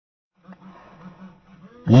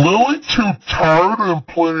Lily too tired and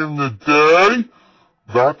playing in the day?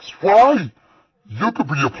 That's right. You could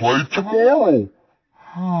be a play tomorrow.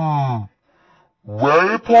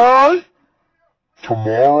 Ready, play?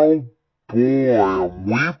 Tomorrow, boy,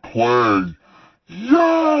 we play.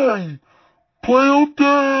 Yay! Play all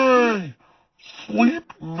day.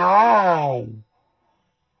 Sleep now.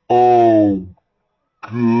 Oh,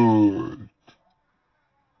 good.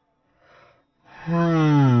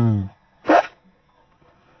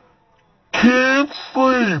 Can't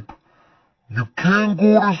sleep. You can't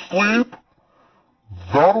go to sleep?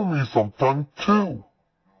 That'll mean something too.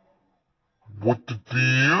 What the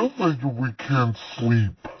deal that we can't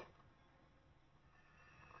sleep?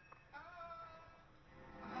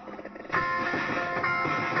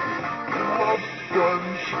 Love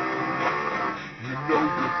sponge. You know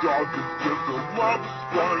your dog is just a love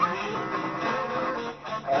sponge.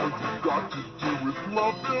 All you got to do is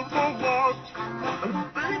love him a lot. And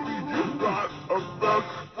baby, you got a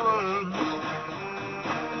best friend.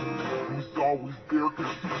 Who's always there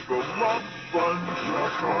 'cause he's a love sponge.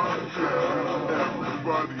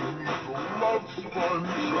 Everybody needs a love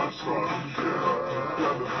sponge. Instead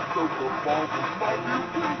of soak up all the love you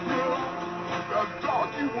give him, that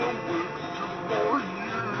doggy will live just for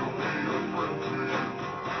you. Be a friend to you,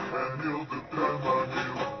 and he'll depend on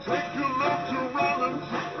you. Take him out to run and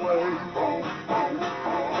to play.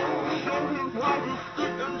 Show him how to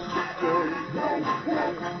sit and to stay.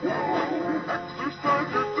 Exercise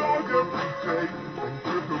your dog every day, and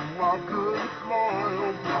give him laughter and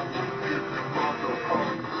smiles. Not to give him lots of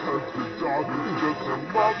hugs, 'cause the dog is just a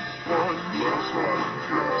love sponge. He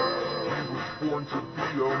was born to be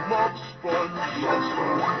a love sponge.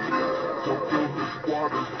 So fill his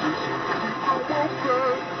water dish and keep him well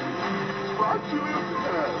fed. Scratching his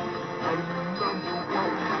head, and remember what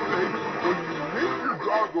we say. When you make your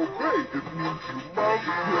dog obey, it means you love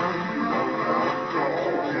him.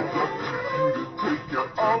 It's up to you to take care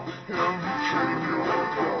of him. Train your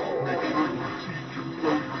dog. Make sure you teach him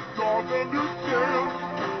so your dog understands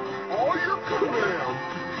all your commands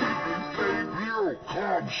to keep him safe. Real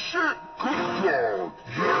calm shit, good dog.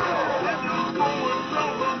 Yeah. When you're going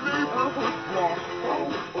down the neighborhood block,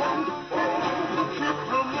 keep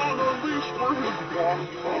him on a leash for his walk.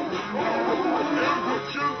 And be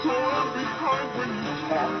gentle and be kind when you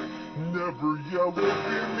talk. Never yell or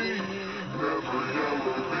be mean. Never yell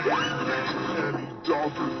or be mean. Any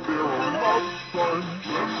dog is there a love sponge.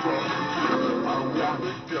 I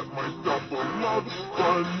wanna get myself a love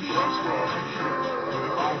sponge.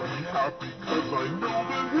 And I'll be happy 'cause I know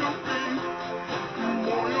that he'll be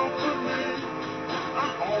loyal to me.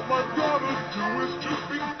 And all I gotta do is just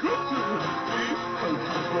be good to him, see? 'Cause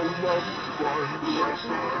he's a love sponge.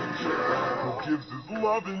 Who gives his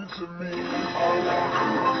loving to me. I want a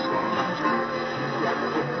love sponge. He's got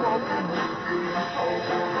some loving to me. I want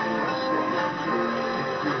a love sponge. Who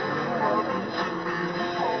gives his loving to me.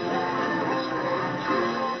 I want a love sponge.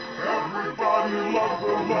 Everybody loves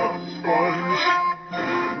a love sponge.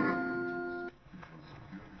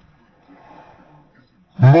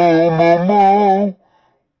 Moo moo moo.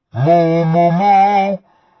 Moo moo moo.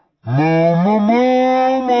 Moo moo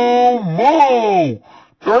moo moo moo.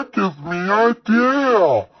 That gives me an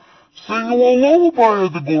idea. Sing a lullaby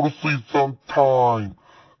as I go to sleep sometime.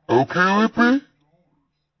 Okay, Lippy?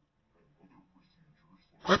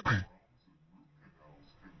 Lippy?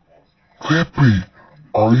 Lippy,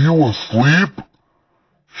 are you asleep?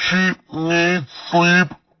 Sheep needs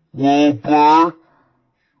sleep, Wilbur.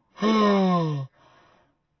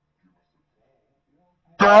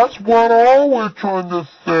 That's what I was trying to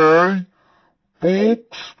say.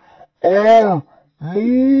 Books are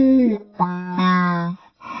movies.